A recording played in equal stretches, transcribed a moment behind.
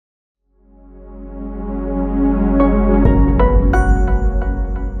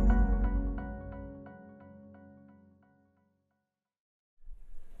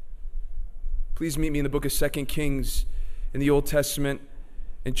Please meet me in the book of 2 Kings in the Old Testament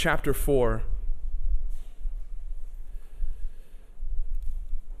in chapter 4.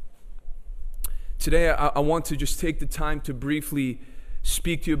 Today, I want to just take the time to briefly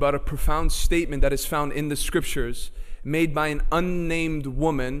speak to you about a profound statement that is found in the scriptures, made by an unnamed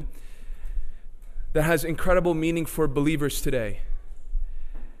woman, that has incredible meaning for believers today.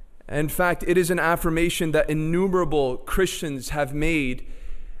 In fact, it is an affirmation that innumerable Christians have made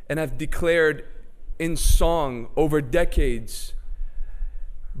and have declared in song over decades.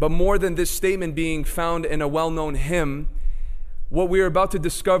 But more than this statement being found in a well-known hymn, what we are about to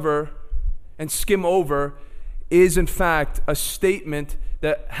discover and skim over is in fact a statement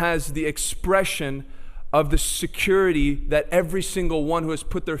that has the expression of the security that every single one who has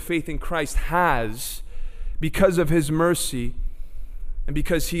put their faith in Christ has because of His mercy and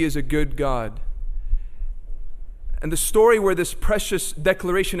because He is a good God. And the story where this precious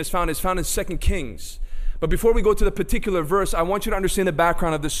declaration is found in 2 Kings. But before we go to the particular verse, I want you to understand the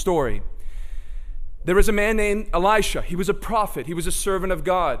background of this story. There was a man named Elisha. He was a prophet. He was a servant of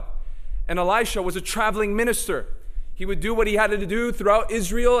God. And Elisha was a traveling minister. He would do what he had to do throughout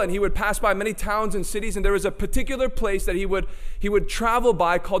Israel, and he would pass by many towns and cities. And there was a particular place that he would travel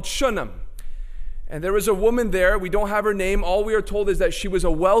by called Shunem. And there was a woman there. We don't have her name. All we are told is that she was a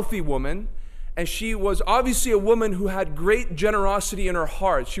wealthy woman. And she was obviously a woman who had great generosity in her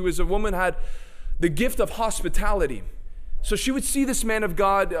heart. She was a woman who had the gift of hospitality. So she would see this man of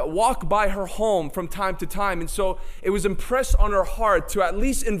God walk by her home from time to time. And so it was impressed on her heart to at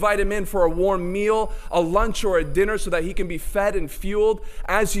least invite him in for a warm meal, a lunch or a dinner, so that he can be fed and fueled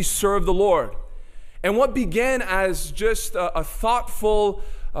as he served the Lord. And what began as just a thoughtful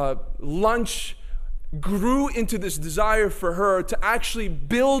lunch grew into this desire for her to actually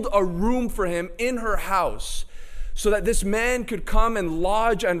build a room for him in her house so that this man could come and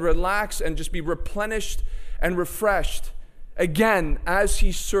lodge and relax and just be replenished and refreshed again as he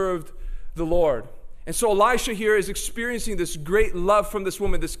served the Lord. And so Elisha here is experiencing this great love from this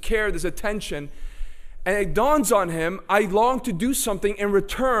woman, this care, this attention. And it dawns on him, I long to do something in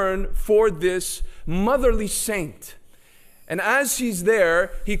return for this motherly saint. And as he's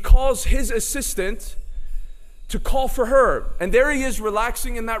there, he calls his assistant to call for her. And there he is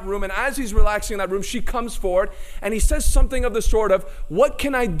relaxing in that room. And as he's relaxing in that room, she comes forward and he says something of the sort of, what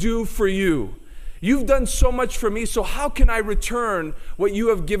can I do for you? You've done so much for me, so how can I return what you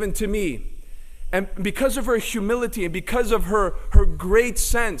have given to me? And because of her humility and because of her great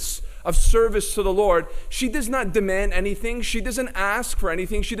sense of service to the Lord, she does not demand anything. She doesn't ask for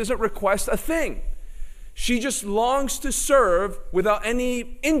anything. She doesn't request a thing. She just longs to serve without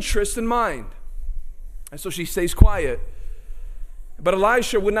any interest in mind. And so she stays quiet. But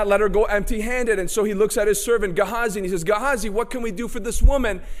Elisha would not let her go empty-handed. And so he looks at his servant, Gehazi, and he says, Gehazi, what can we do for this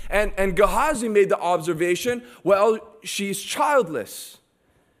woman? And Gehazi made the observation, well, she's childless.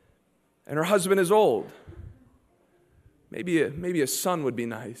 And her husband is old. Maybe a son would be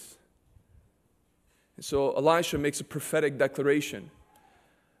nice. And so Elisha makes a prophetic declaration.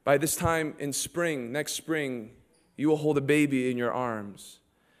 By this time in spring, next spring, you will hold a baby in your arms.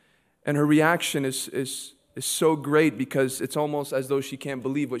 And her reaction is so great because it's almost as though she can't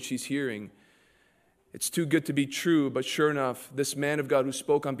believe what she's hearing. It's too good to be true, but sure enough, this man of God who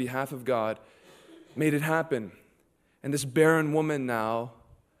spoke on behalf of God made it happen. And this barren woman now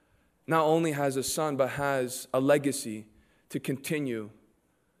not only has a son, but has a legacy to continue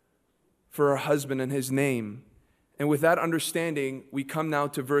for her husband and his name. And with that understanding, we come now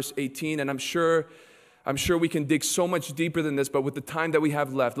to verse 18, and I'm sure we can dig so much deeper than this, but with the time that we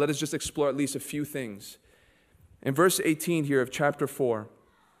have left, let us just explore at least a few things. In verse 18 here of chapter 4,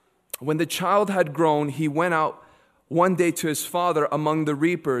 when the child had grown, he went out one day to his father among the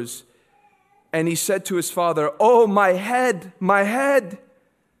reapers, and he said to his father, "Oh, my head, my head."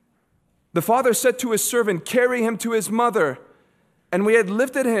 The father said to his servant, "Carry him to his mother." And we had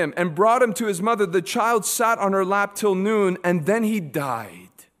lifted him and brought him to his mother. The child sat on her lap till noon, and then he died.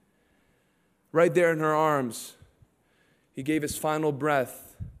 Right there in her arms, he gave his final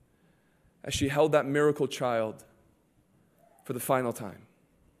breath as she held that miracle child for the final time.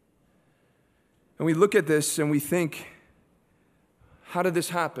 And we look at this and we think, how did this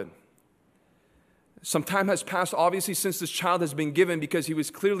happen? Some time has passed, obviously, since this child has been given, because he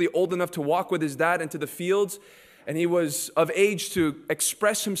was clearly old enough to walk with his dad into the fields, and he was of age to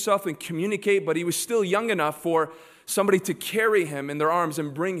express himself and communicate, but he was still young enough for somebody to carry him in their arms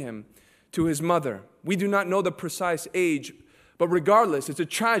and bring him to his mother. We do not know the precise age, but regardless, it's a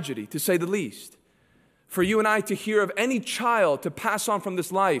tragedy, to say the least. For you and I to hear of any child to pass on from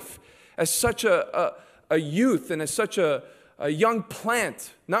this life as such a youth and as such a a young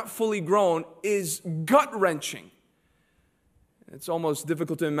plant, not fully grown, is gut-wrenching. It's almost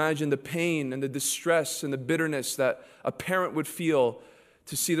difficult to imagine the pain and the distress and the bitterness that a parent would feel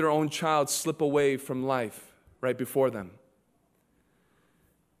to see their own child slip away from life right before them.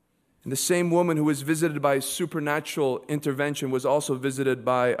 And the same woman who was visited by supernatural intervention was also visited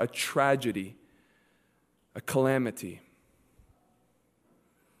by a tragedy, a calamity.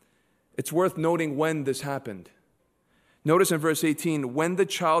 It's worth noting when this happened. Notice in verse 18, when the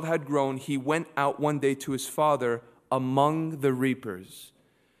child had grown, he went out one day to his father among the reapers.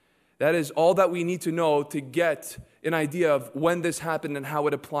 That is all that we need to know to get an idea of when this happened and how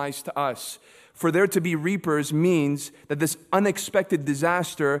it applies to us. For there to be reapers means that this unexpected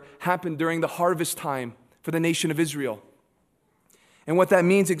disaster happened during the harvest time for the nation of Israel. And what that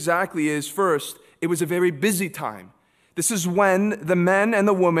means exactly is, first, it was a very busy time. This is when the men and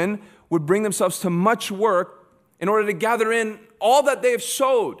the women would bring themselves to much work in order to gather in all that they have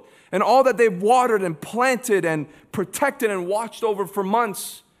sowed and all that they've watered and planted and protected and watched over for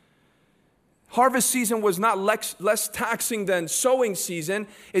months. Harvest season was not less taxing than sowing season.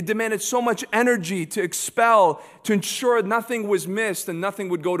 It demanded so much energy to expel, to ensure nothing was missed and nothing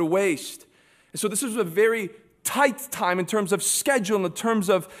would go to waste. And so this was a very tight time in terms of schedule, in terms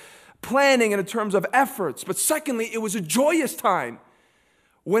of planning, and in terms of efforts. But secondly, it was a joyous time.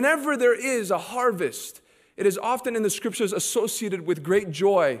 Whenever there is a harvest, it is often in the scriptures associated with great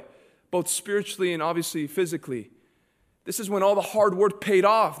joy, both spiritually and obviously physically. This is when all the hard work paid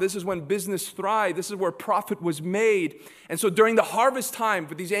off. This is when business thrived. This is where profit was made. And so during the harvest time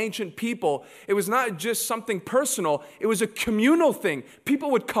for these ancient people, it was not just something personal. It was a communal thing.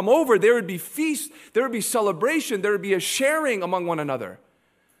 People would come over. There would be feast. There would be celebration. There would be a sharing among one another.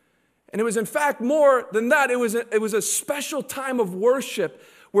 And it was in fact more than that. It was a special time of worship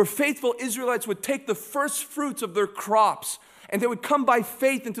where faithful Israelites would take the first fruits of their crops and they would come by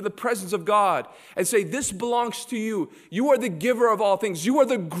faith into the presence of God and say, this belongs to you. You are the giver of all things. You are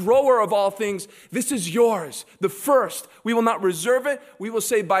the grower of all things. This is yours, the first. We will not reserve it. We will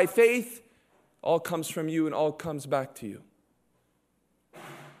say by faith, all comes from you and all comes back to you.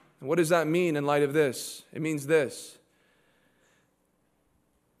 And what does that mean in light of this? It means this.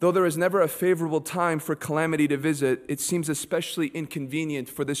 Though there is never a favorable time for calamity to visit, it seems especially inconvenient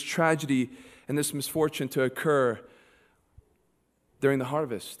for this tragedy and this misfortune to occur during the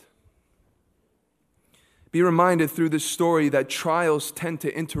harvest. Be reminded through this story that trials tend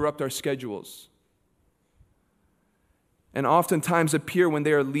to interrupt our schedules and oftentimes appear when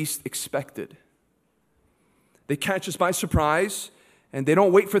they are least expected. They catch us by surprise, and they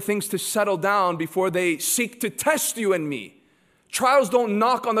don't wait for things to settle down before they seek to test you and me. Trials don't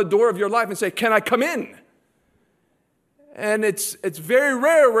knock on the door of your life and say, "Can I come in?" And it's very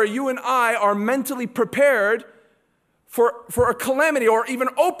rare where you and I are mentally prepared for a calamity or even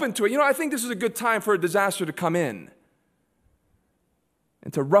open to it. I think this is a good time for a disaster to come in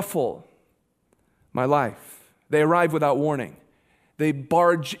and to ruffle my life. They arrive without warning. They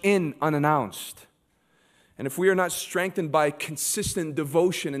barge in unannounced. And if we are not strengthened by consistent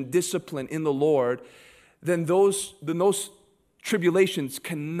devotion and discipline in the Lord, then those tribulations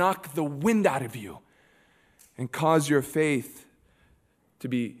can knock the wind out of you and cause your faith to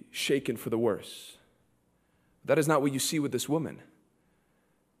be shaken for the worse. That is not what you see with this woman.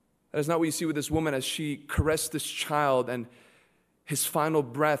 That is not what you see with this woman as she caressed this child and his final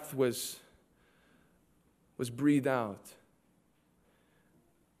breath was breathed out.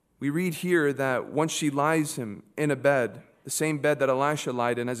 We read here that once she lies him in a bed, the same bed that Elisha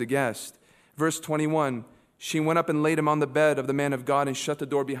lied in as a guest. Verse 21, she went up and laid him on the bed of the man of God and shut the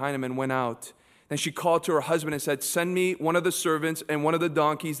door behind him and went out. Then she called to her husband and said, "Send me one of the servants and one of the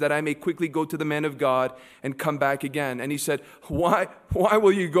donkeys that I may quickly go to the man of God and come back again." And he said, Why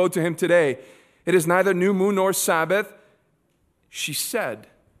will you go to him today? It is neither new moon nor Sabbath. She said,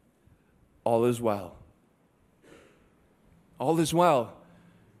 "All is well." All is well.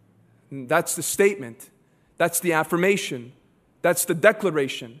 And that's the statement. That's the affirmation. That's the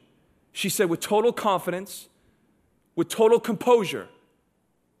declaration. She said with total confidence, with total composure,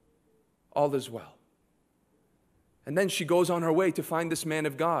 all is well. And then she goes on her way to find this man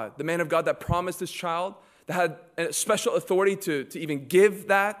of God, the man of God that promised this child, that had a special authority to even give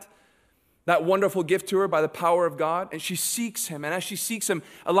that wonderful gift to her by the power of God. And she seeks him. And as she seeks him,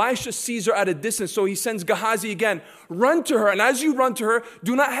 Elisha sees her at a distance. So he sends Gehazi again, "Run to her. And as you run to her,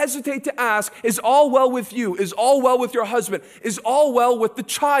 do not hesitate to ask, is all well with you? Is all well with your husband? Is all well with the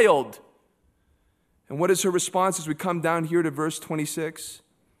child?" And what is her response as we come down here to verse 26?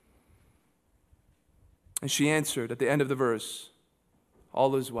 And she answered at the end of the verse,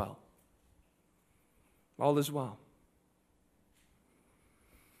 "All is well." All is well.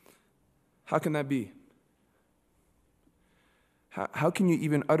 How can that be? How can you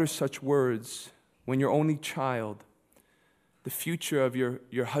even utter such words when your only child, the future of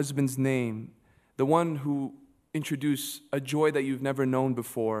your husband's name, the one who introduced a joy that you've never known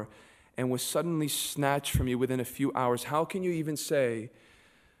before and was suddenly snatched from you within a few hours, how can you even say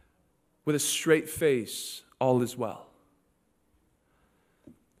with a straight face, all is well?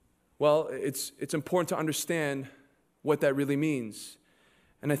 Well, it's important to understand what that really means.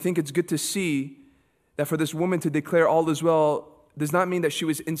 And I think it's good to see that for this woman to declare all is well does not mean that she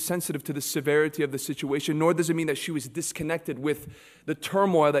was insensitive to the severity of the situation, nor does it mean that she was disconnected with the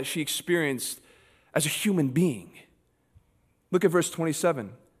turmoil that she experienced as a human being. Look at verse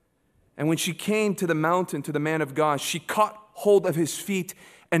 27. And when she came to the mountain, to the man of God, she caught hold of his feet,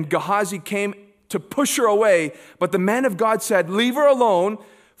 and Gehazi came to push her away. But the man of God said, "Leave her alone,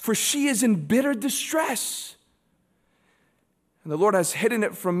 for she is in bitter distress. And the Lord has hidden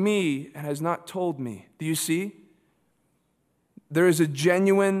it from me and has not told me." Do you see? There is a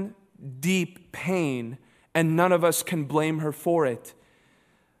genuine, deep pain, and none of us can blame her for it.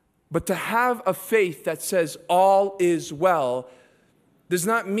 But to have a faith that says all is well does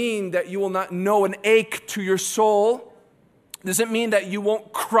not mean that you will not know an ache to your soul. Doesn't mean that you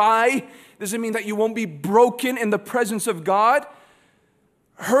won't cry. Doesn't mean that you won't be broken in the presence of God.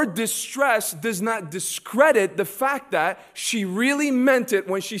 Her distress does not discredit the fact that she really meant it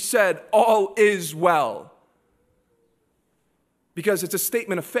when she said, all is well. Because it's a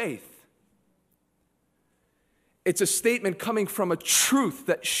statement of faith. It's a statement coming from a truth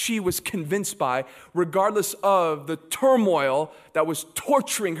that she was convinced by, regardless of the turmoil that was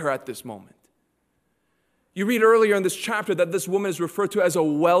torturing her at this moment. You read earlier in this chapter that this woman is referred to as a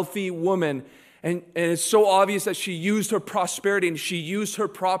wealthy woman. And it's so obvious that she used her prosperity and she used her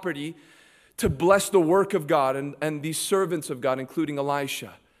property to bless the work of God and these servants of God, including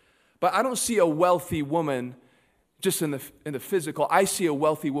Elisha. But I don't see a wealthy woman just in the physical. I see a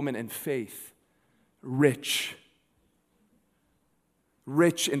wealthy woman in faith. Rich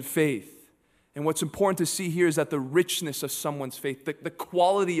in faith. And what's important to see here is that the richness of someone's faith, the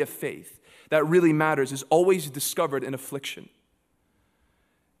quality of faith that really matters, is always discovered in affliction.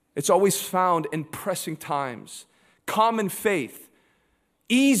 It's always found in pressing times. Common faith,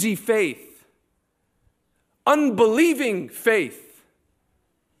 easy faith, unbelieving faith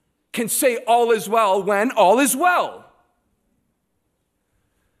can say all is well when all is well.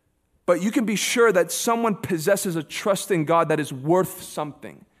 But you can be sure that someone possesses a trust in God that is worth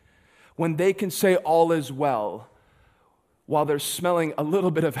something when they can say all is well while they're smelling a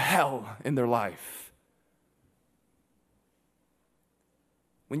little bit of hell in their life.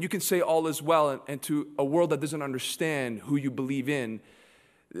 When you can say all is well and to a world that doesn't understand who you believe in,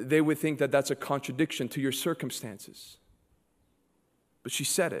 they would think that that's a contradiction to your circumstances. But she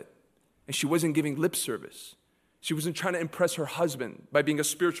said it, and she wasn't giving lip service. She wasn't trying to impress her husband by being a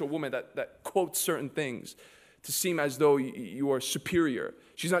spiritual woman that quotes certain things to seem as though you are superior.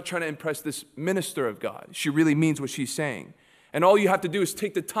 She's not trying to impress this minister of God. She really means what she's saying. And all you have to do is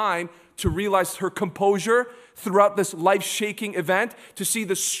take the time to realize her composure throughout this life-shaking event, to see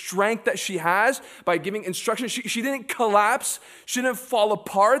the strength that she has by giving instructions. She didn't collapse. She didn't fall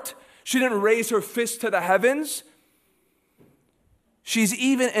apart. She didn't raise her fist to the heavens. She's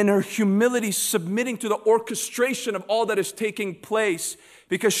even in her humility submitting to the orchestration of all that is taking place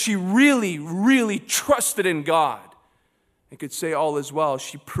because she really, really trusted in God and could say all is well.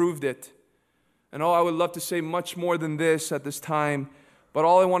 She proved it. And I would love to say much more than this at this time, but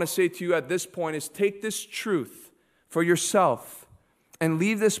all I want to say to you at this point is take this truth for yourself and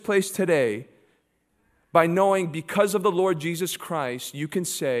leave this place today by knowing because of the Lord Jesus Christ, you can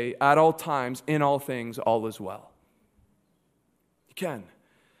say at all times, in all things, all is well. You can.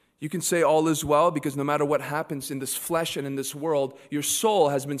 You can say all is well because no matter what happens in this flesh and in this world, your soul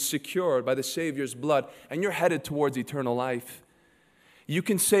has been secured by the Savior's blood and you're headed towards eternal life. You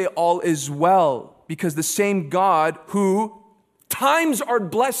can say all is well because the same God who times our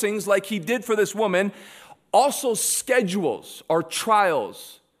blessings like he did for this woman also schedules our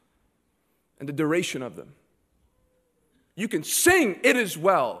trials and the duration of them. You can sing it is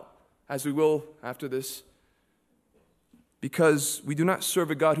well, as we will after this, because we do not serve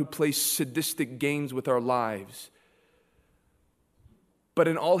a God who plays sadistic games with our lives. But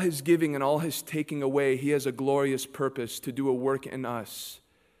in all his giving and all his taking away, he has a glorious purpose to do a work in us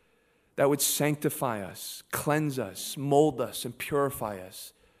that would sanctify us, cleanse us, mold us, and purify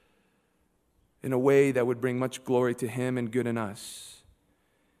us in a way that would bring much glory to him and good in us.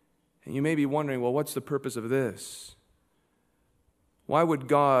 And you may be wondering, well, what's the purpose of this? Why would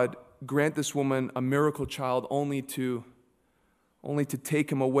God grant this woman a miracle child only to only to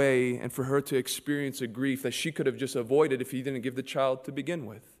take him away and for her to experience a grief that she could have just avoided if he didn't give the child to begin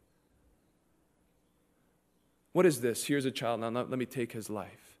with. What is this? Here's a child, now let me take his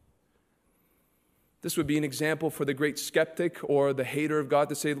life. This would be an example for the great skeptic or the hater of God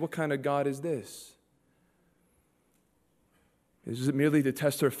to say, what kind of God is this? Is it merely to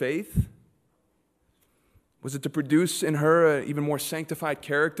test her faith? Was it to produce in her an even more sanctified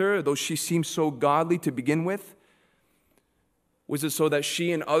character, though she seems so godly to begin with? Was it so that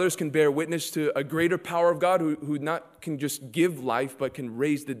she and others can bear witness to a greater power of God who not can just give life, but can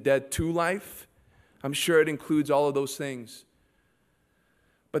raise the dead to life? I'm sure it includes all of those things.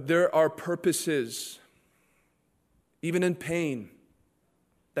 But there are purposes, even in pain,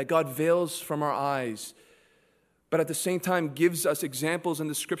 that God veils from our eyes, but at the same time gives us examples in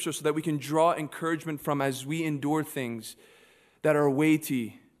the Scripture so that we can draw encouragement from as we endure things that are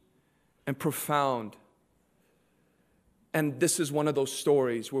weighty and profound. And this is one of those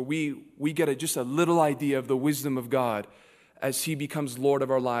stories where we get just a little idea of the wisdom of God as He becomes Lord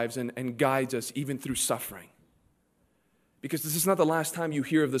of our lives and guides us even through suffering. Because this is not the last time you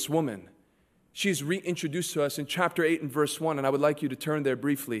hear of this woman. She is reintroduced to us in chapter 8 and verse 1, and I would like you to turn there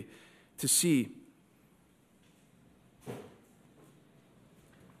briefly to see.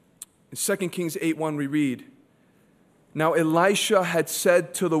 In 2 Kings 8:1 we read, "Now Elisha had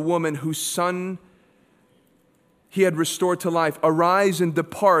said to the woman whose son he had restored to life, 'Arise and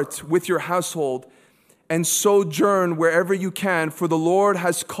depart with your household and sojourn wherever you can, for the Lord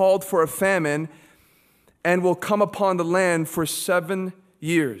has called for a famine and will come upon the land for 7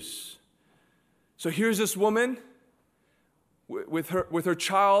 years.'" So here's this woman with her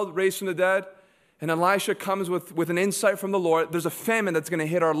child raised from the dead, and Elisha comes with an insight from the Lord. There's a famine that's going to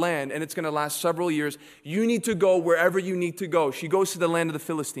hit our land, and it's going to last several years. You need to go wherever you need to go. She goes to the land of the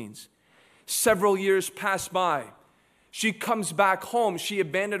Philistines. Several years pass by. She comes back home. She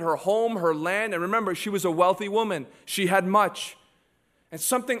abandoned her home, her land, and remember, she was a wealthy woman. She had much. And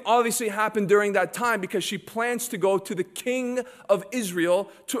something obviously happened during that time because she plans to go to the king of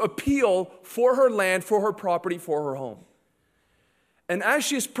Israel to appeal for her land, for her property, for her home. And as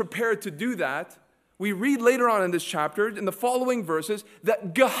she is prepared to do that, we read later on in this chapter, in the following verses,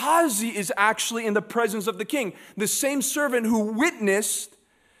 that Gehazi is actually in the presence of the king, the same servant who witnessed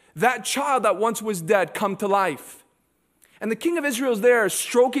that child that once was dead come to life. And the king of Israel is there,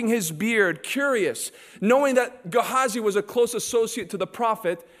 stroking his beard, curious, knowing that Gehazi was a close associate to the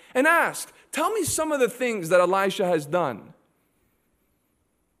prophet, and asked, "Tell me some of the things that Elisha has done."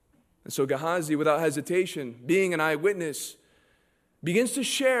 And so Gehazi, without hesitation, being an eyewitness, begins to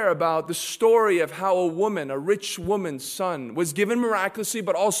share about the story of how a rich woman's son, was given miraculously,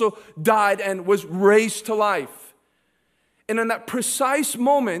 but also died and was raised to life. And in that precise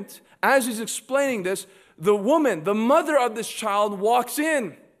moment, as he's explaining this, the woman, the mother of this child, walks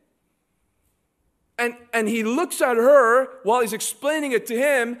in. And he looks at her while he's explaining it to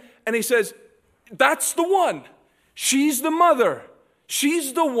him, and he says, "That's the one. She's the mother.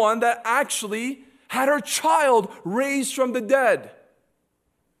 She's the one that actually had her child raised from the dead."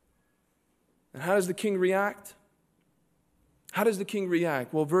 And how does the king react? How does the king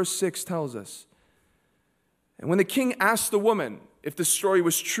react? Well, verse 6 tells us. "And when the king asked the woman if the story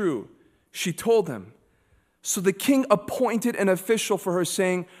was true, she told him. So the king appointed an official for her,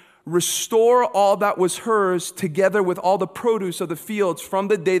 saying, 'Restore all that was hers, together with all the produce of the fields from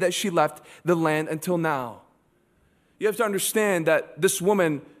the day that she left the land until now.'" You have to understand that this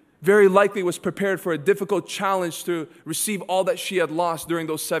woman very likely was prepared for a difficult challenge to receive all that she had lost during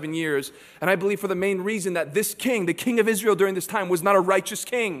those 7 years. And I believe for the main reason that this king, the king of Israel during this time, was not a righteous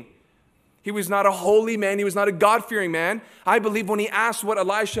king. He was not a holy man. He was not a God-fearing man. I believe when he asked what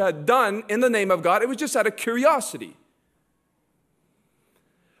Elisha had done in the name of God, it was just out of curiosity.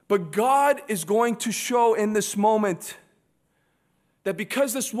 But God is going to show in this moment that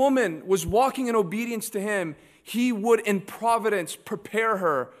because this woman was walking in obedience to him, he would in providence prepare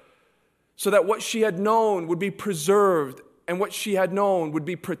her so that what she had known would be preserved and what she had known would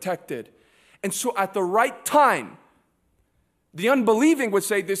be protected. And so at the right time, the unbelieving would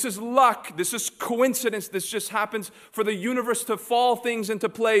say, this is luck, this is coincidence, this just happens for the universe to fall things into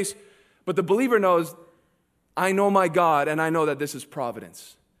place. But the believer knows, I know my God, and I know that this is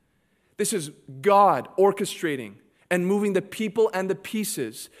providence. This is God orchestrating and moving the people and the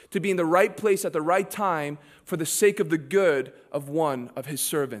pieces to be in the right place at the right time for the sake of the good of one of his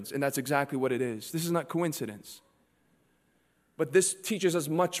servants. And that's exactly what it is. This is not coincidence. But this teaches us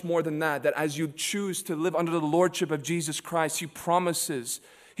much more than that as you choose to live under the lordship of Jesus Christ, He promises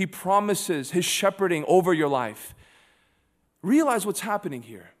His shepherding over your life. Realize what's happening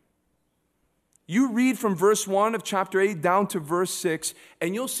here. You read from verse 1 of chapter 8 down to verse 6,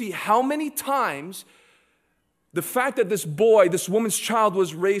 and you'll see how many times the fact that this boy, this woman's child,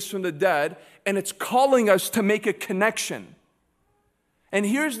 was raised from the dead, and it's calling us to make a connection. And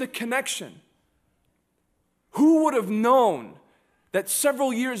here's the connection. Who would have known that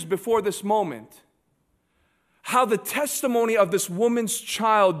several years before this moment, how the testimony of this woman's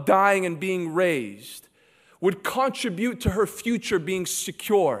child dying and being raised would contribute to her future being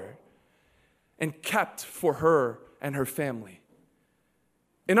secure and kept for her and her family?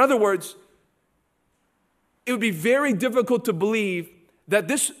 In other words, it would be very difficult to believe that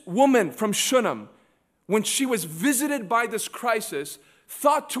this woman from Shunem, when she was visited by this crisis,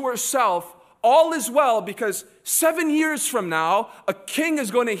 thought to herself, all is well, because 7 years from now, a king is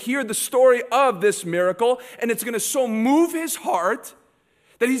going to hear the story of this miracle, and it's going to so move his heart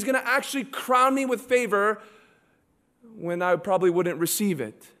that he's going to actually crown me with favor when I probably wouldn't receive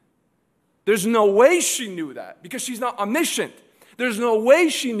it. There's no way she knew that, because she's not omniscient. There's no way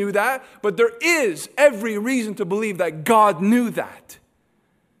she knew that, but there is every reason to believe that God knew that.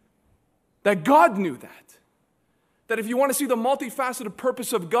 That God knew that. That if you want to see the multifaceted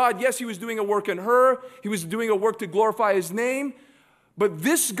purpose of God, yes, he was doing a work in her. He was doing a work to glorify his name. But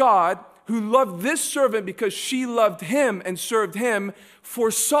this God, who loved this servant because she loved him and served him,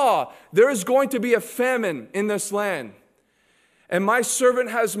 foresaw there is going to be a famine in this land. And my servant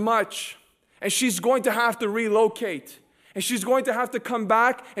has much. And she's going to have to relocate. And she's going to have to come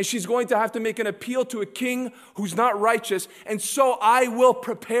back, and she's going to have to make an appeal to a king who's not righteous. And so I will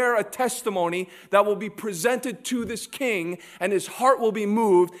prepare a testimony that will be presented to this king, and his heart will be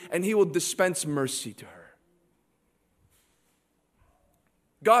moved, and he will dispense mercy to her.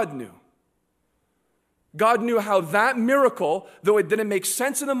 God knew. God knew how that miracle, though it didn't make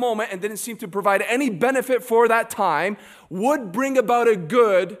sense in the moment and didn't seem to provide any benefit for that time, would bring about a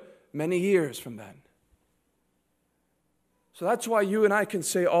good many years from then. So that's why you and I can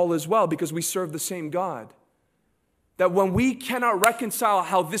say all is well, because we serve the same God. That when we cannot reconcile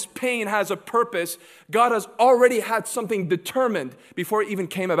how this pain has a purpose, God has already had something determined before it even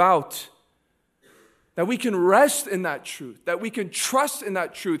came about. That we can rest in that truth, that we can trust in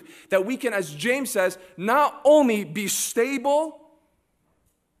that truth, that we can, as James says, not only be stable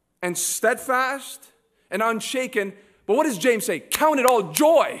and steadfast and unshaken, but what does James say? Count it all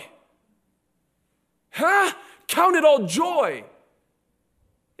joy. Count it all joy.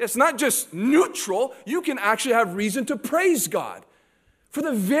 It's not just neutral. You can actually have reason to praise God for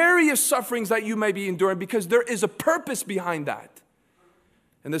the various sufferings that you may be enduring, because there is a purpose behind that.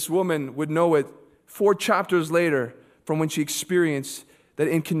 And this woman would know it 4 chapters later from when she experienced that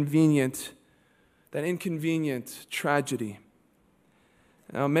inconvenient tragedy.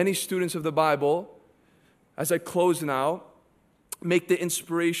 Now, many students of the Bible, as I close now, make the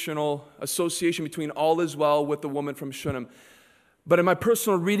inspirational association between all is well with the woman from Shunem. But in my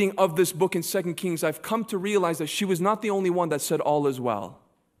personal reading of this book in 2 Kings, I've come to realize that she was not the only one that said all is well.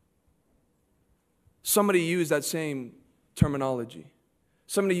 Somebody used that same terminology.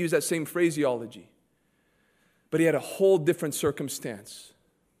 Somebody used that same phraseology. But he had a whole different circumstance.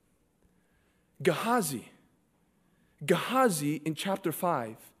 Gehazi in chapter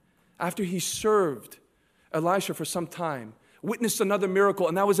 5, after he served Elisha for some time, witnessed another miracle,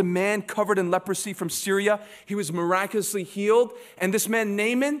 and that was a man covered in leprosy from Syria. He was miraculously healed, and this man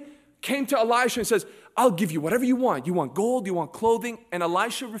Naaman came to Elisha and says, I'll give you whatever you want. You want gold, you want clothing, and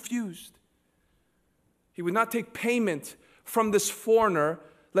Elisha refused. He would not take payment from this foreigner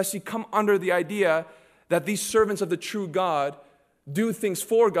lest he come under the idea that these servants of the true God do things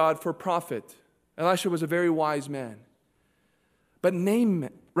for God for profit. Elisha was a very wise man. But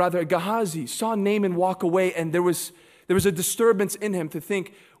Gehazi saw Naaman walk away, and there was a disturbance in him to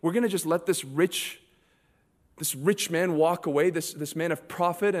think, we're going to just let this rich man walk away, this man of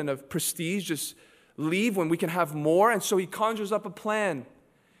profit and of prestige, just leave when we can have more. And so he conjures up a plan.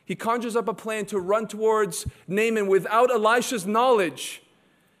 He conjures up a plan to run towards Naaman without Elisha's knowledge.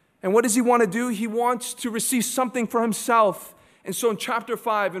 And what does he want to do? He wants to receive something for himself. And so in chapter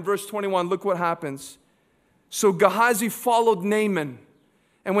 5, in verse 21, look what happens. So Gehazi followed Naaman.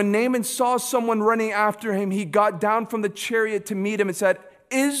 And when Naaman saw someone running after him, he got down from the chariot to meet him and said,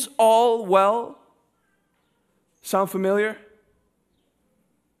 Is all well? Sound familiar?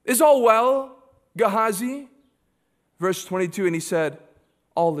 Is all well, Gehazi? Verse 22, and he said,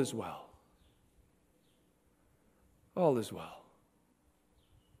 All is well. All is well.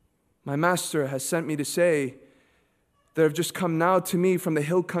 My master has sent me to say, there have just come now to me from the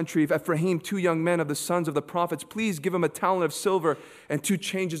hill country of Ephraim 2 young men of the sons of the prophets. Please give him a talent of silver and 2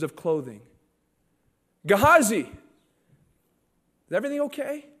 changes of clothing. Gehazi, is everything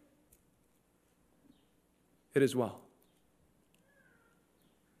okay? It is well.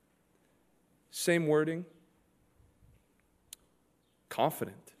 Same wording.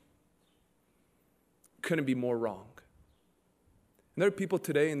 Confident. Couldn't be more wrong. And there are people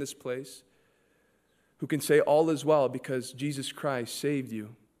today in this place who can say all is well because Jesus Christ saved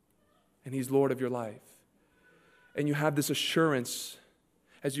you and He's Lord of your life. And you have this assurance,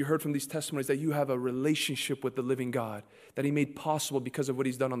 as you heard from these testimonies, that you have a relationship with the living God that He made possible because of what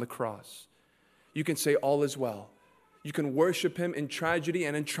He's done on the cross. You can say all is well. You can worship Him in tragedy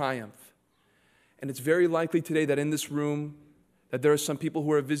and in triumph. And it's very likely today that in this room that there are some people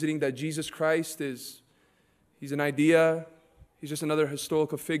who are visiting that Jesus Christ He's an idea, He's just another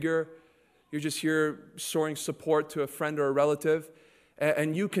historical figure. You're just here showing support to a friend or a relative.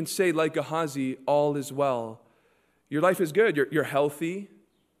 And you can say like Gehazi, all is well. Your life is good. You're healthy.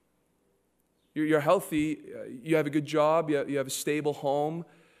 You're healthy. You have a good job. You have a stable home.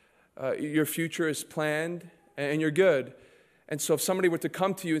 Your future is planned. And you're good. And so if somebody were to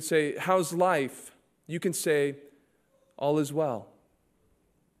come to you and say, how's life? You can say, all is well.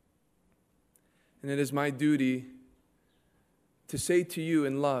 And it is my duty to say to you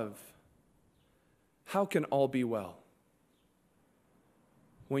in love, how can all be well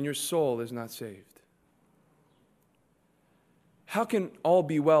when your soul is not saved? How can all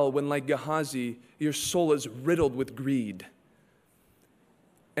be well when, like Gehazi, your soul is riddled with greed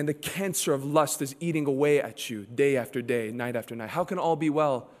and the cancer of lust is eating away at you day after day, night after night? How can all be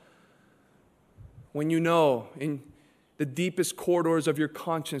well when you know in the deepest corridors of your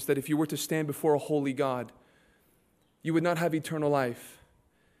conscience that if you were to stand before a holy God, you would not have eternal life?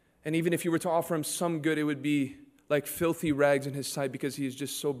 And even if you were to offer Him some good, it would be like filthy rags in His sight because He is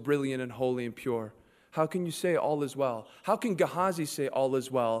just so brilliant and holy and pure. How can you say all is well? How can Gehazi say all is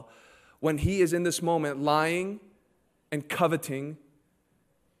well when he is in this moment lying and coveting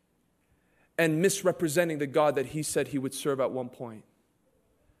and misrepresenting the God that he said he would serve at one point?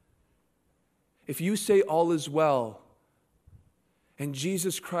 If you say all is well and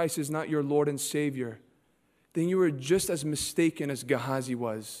Jesus Christ is not your Lord and Savior, then you are just as mistaken as Gehazi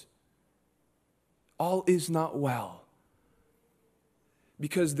was. All is not well.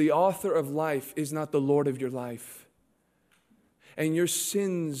 Because the author of life is not the Lord of your life. And your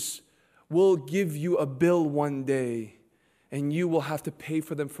sins will give you a bill one day, and you will have to pay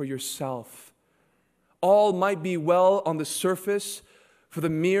for them for yourself. All might be well on the surface for the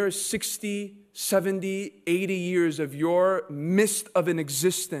mere 60, 70, 80 years of your mist of an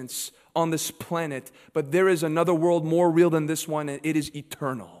existence on this planet, but there is another world more real than this one, and it is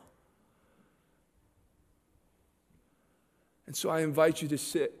eternal. And so I invite you to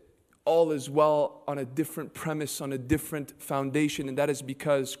sit all is well on a different premise, on a different foundation, and that is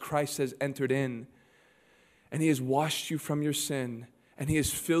because Christ has entered in, and He has washed you from your sin, and He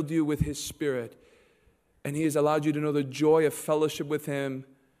has filled you with His Spirit, and He has allowed you to know the joy of fellowship with Him,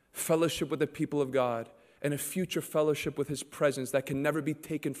 fellowship with the people of God, and a future fellowship with His presence that can never be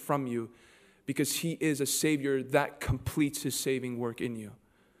taken from you because He is a Savior that completes His saving work in you.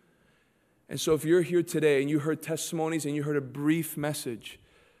 And so if you're here today and you heard testimonies and you heard a brief message,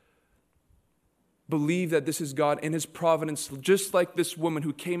 believe that this is God in His providence, just like this woman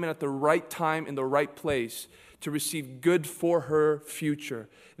who came in at the right time in the right place to receive good for her future.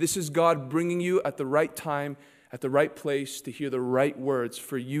 This is God bringing you at the right time, at the right place to hear the right words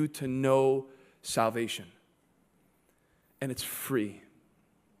for you to know salvation. And it's free.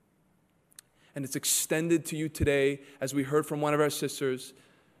 And it's extended to you today, as we heard from one of our sisters,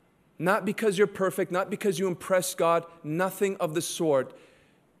 not because you're perfect, not because you impress God, nothing of the sort,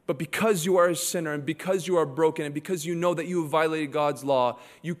 but because you are a sinner and because you are broken and because you know that you have violated God's law,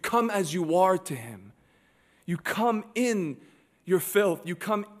 you come as you are to Him. You come in your filth. You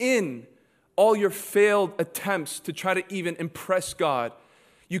come in all your failed attempts to try to even impress God.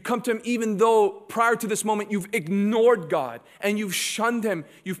 You come to Him even though prior to this moment you've ignored God and you've shunned Him.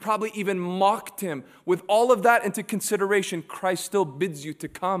 You've probably even mocked Him. With all of that into consideration, Christ still bids you to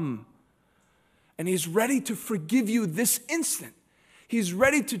come. And He's ready to forgive you this instant. He's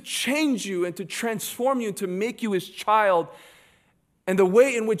ready to change you and to transform you and to make you His child. And the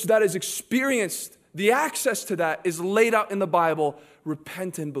way in which that is experienced, the access to that is laid out in the Bible.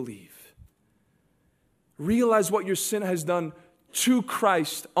 Repent and believe. Realize what your sin has done to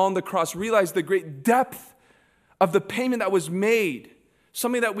Christ on the cross. Realize the great depth of the payment that was made.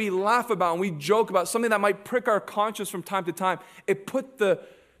 Something that we laugh about and we joke about. Something that might prick our conscience from time to time. It put the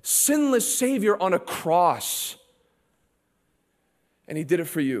sinless Savior on a cross. And He did it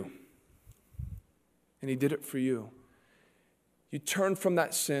for you. And He did it for you. You turn from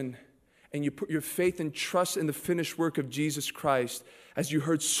that sin and you put your faith and trust in the finished work of Jesus Christ, as you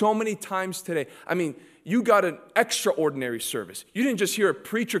heard so many times today, I mean, you got an extraordinary service. You didn't just hear a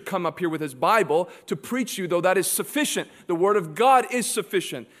preacher come up here with his Bible to preach you, though that is sufficient. The Word of God is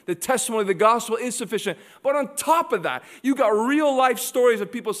sufficient. The testimony of the gospel is sufficient. But on top of that, you got real life stories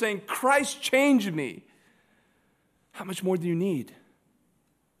of people saying, Christ changed me. How much more do you need?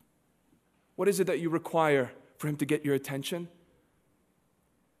 What is it that you require for him to get your attention?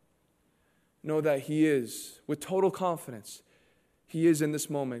 Know that he is, with total confidence, he is in this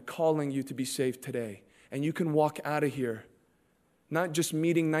moment calling you to be saved today. And you can walk out of here, not just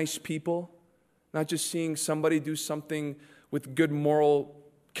meeting nice people, not just seeing somebody do something with good moral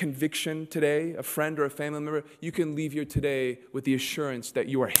conviction today, a friend or a family member. You can leave here today with the assurance that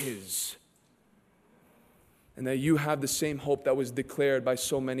you are his. And that you have the same hope that was declared by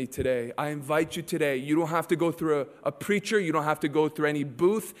so many today. I invite you today, you don't have to go through a preacher, you don't have to go through any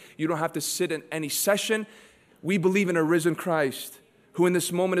booth, you don't have to sit in any session. We believe in a risen Christ, who in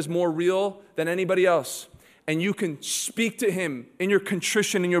this moment is more real than anybody else. And you can speak to him in your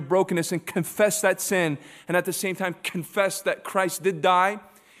contrition, in your brokenness, and confess that sin, and at the same time confess that Christ did die,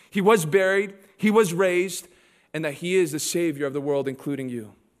 he was buried, he was raised, and that he is the Savior of the world, including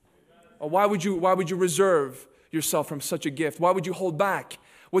you. Why would you reserve yourself from such a gift? Why would you hold back?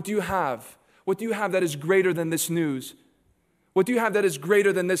 What do you have? What do you have that is greater than this news? What do you have that is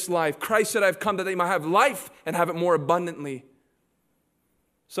greater than this life? Christ said, I've come that they might have life and have it more abundantly.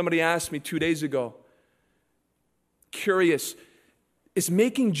 Somebody asked me 2 days ago, curious, is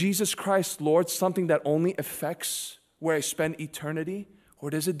making Jesus Christ Lord something that only affects where I spend eternity? Or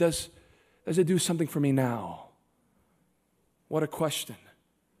does it do something for me now? What a question.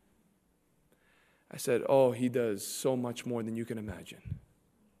 I said, he does so much more than you can imagine.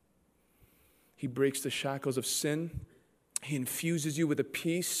 He breaks the shackles of sin. He infuses you with a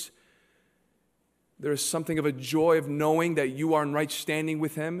peace. There is something of a joy of knowing that you are in right standing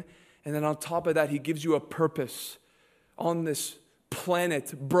with him. And then on top of that, he gives you a purpose on this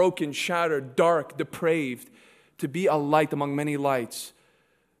planet, broken, shattered, dark, depraved, to be a light among many lights,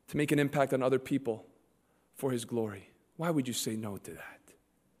 to make an impact on other people for his glory. Why would you say no to that?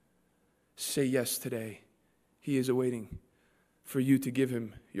 Say yes today. He is awaiting for you to give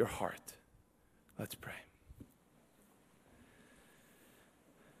him your heart. Let's pray.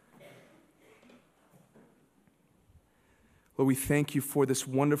 Lord, we thank you for this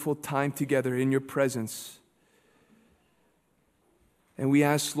wonderful time together in your presence. And we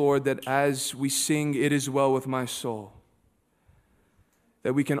ask, Lord, that as we sing, "It is well with my soul,"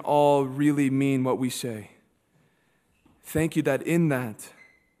 that we can all really mean what we say. Thank you that in that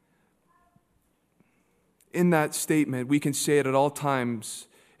statement, we can say it at all times,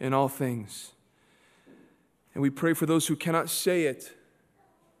 in all things. And we pray for those who cannot say it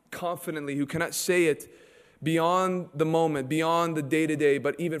confidently, who cannot say it beyond the moment, beyond the day-to-day,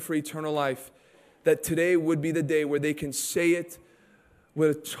 but even for eternal life, that today would be the day where they can say it with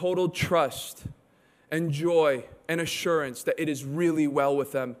a total trust and joy and assurance that it is really well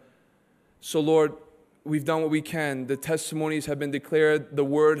with them. So, Lord, we've done what we can. The testimonies have been declared. The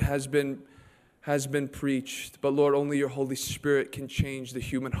word has been preached. But, Lord, only your Holy Spirit can change the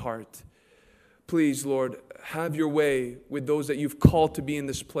human heart. Please, Lord, have your way with those that you've called to be in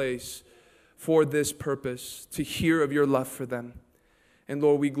this place for this purpose, to hear of your love for them. And,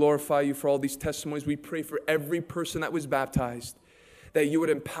 Lord, we glorify you for all these testimonies. We pray for every person that was baptized, that you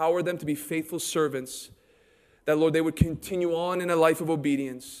would empower them to be faithful servants, that, Lord, they would continue on in a life of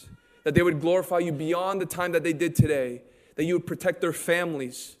obedience, that they would glorify you beyond the time that they did today, that you would protect their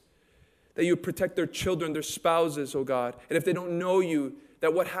families, that you would protect their children, their spouses, oh God. And if they don't know you,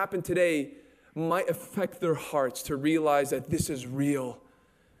 that what happened today might affect their hearts to realize that this is real.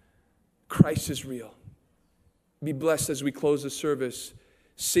 Christ is real. Be blessed as we close the service,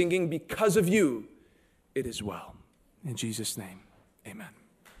 singing, "Because of you, it is well." In Jesus' name.